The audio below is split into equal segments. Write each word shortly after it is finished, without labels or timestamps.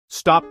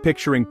Stop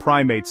picturing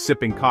primates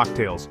sipping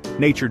cocktails.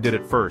 Nature did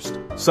it first.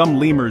 Some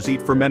lemurs eat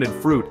fermented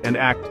fruit and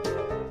act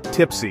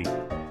tipsy.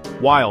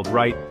 Wild,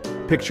 right?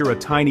 Picture a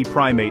tiny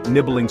primate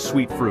nibbling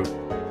sweet fruit,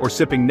 or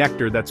sipping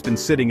nectar that's been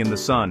sitting in the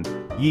sun.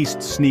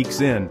 Yeast sneaks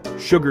in,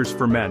 sugars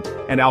ferment,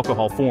 and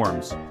alcohol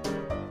forms.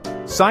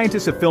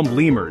 Scientists have filmed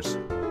lemurs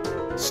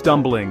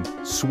stumbling,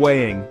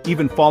 swaying,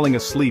 even falling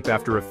asleep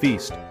after a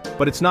feast.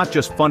 But it's not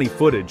just funny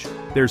footage,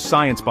 there's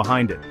science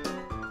behind it.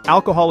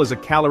 Alcohol is a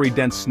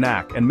calorie-dense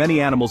snack, and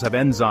many animals have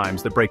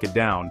enzymes that break it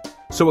down,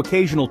 so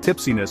occasional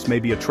tipsiness may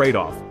be a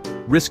trade-off.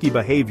 Risky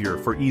behavior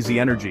for easy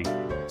energy.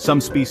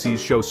 Some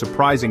species show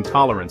surprising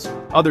tolerance,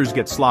 others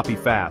get sloppy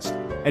fast.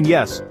 And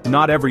yes,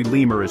 not every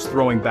lemur is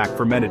throwing back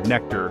fermented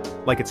nectar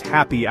like it's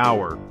happy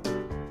hour.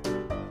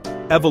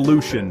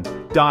 Evolution,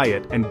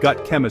 diet, and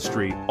gut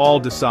chemistry all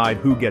decide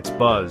who gets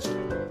buzzed.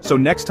 So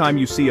next time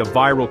you see a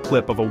viral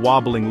clip of a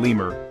wobbling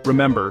lemur,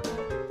 remember,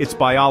 it's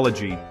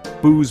biology,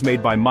 booze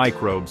made by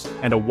microbes,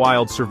 and a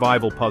wild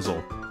survival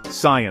puzzle.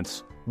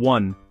 Science,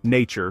 1,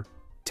 nature,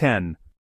 10.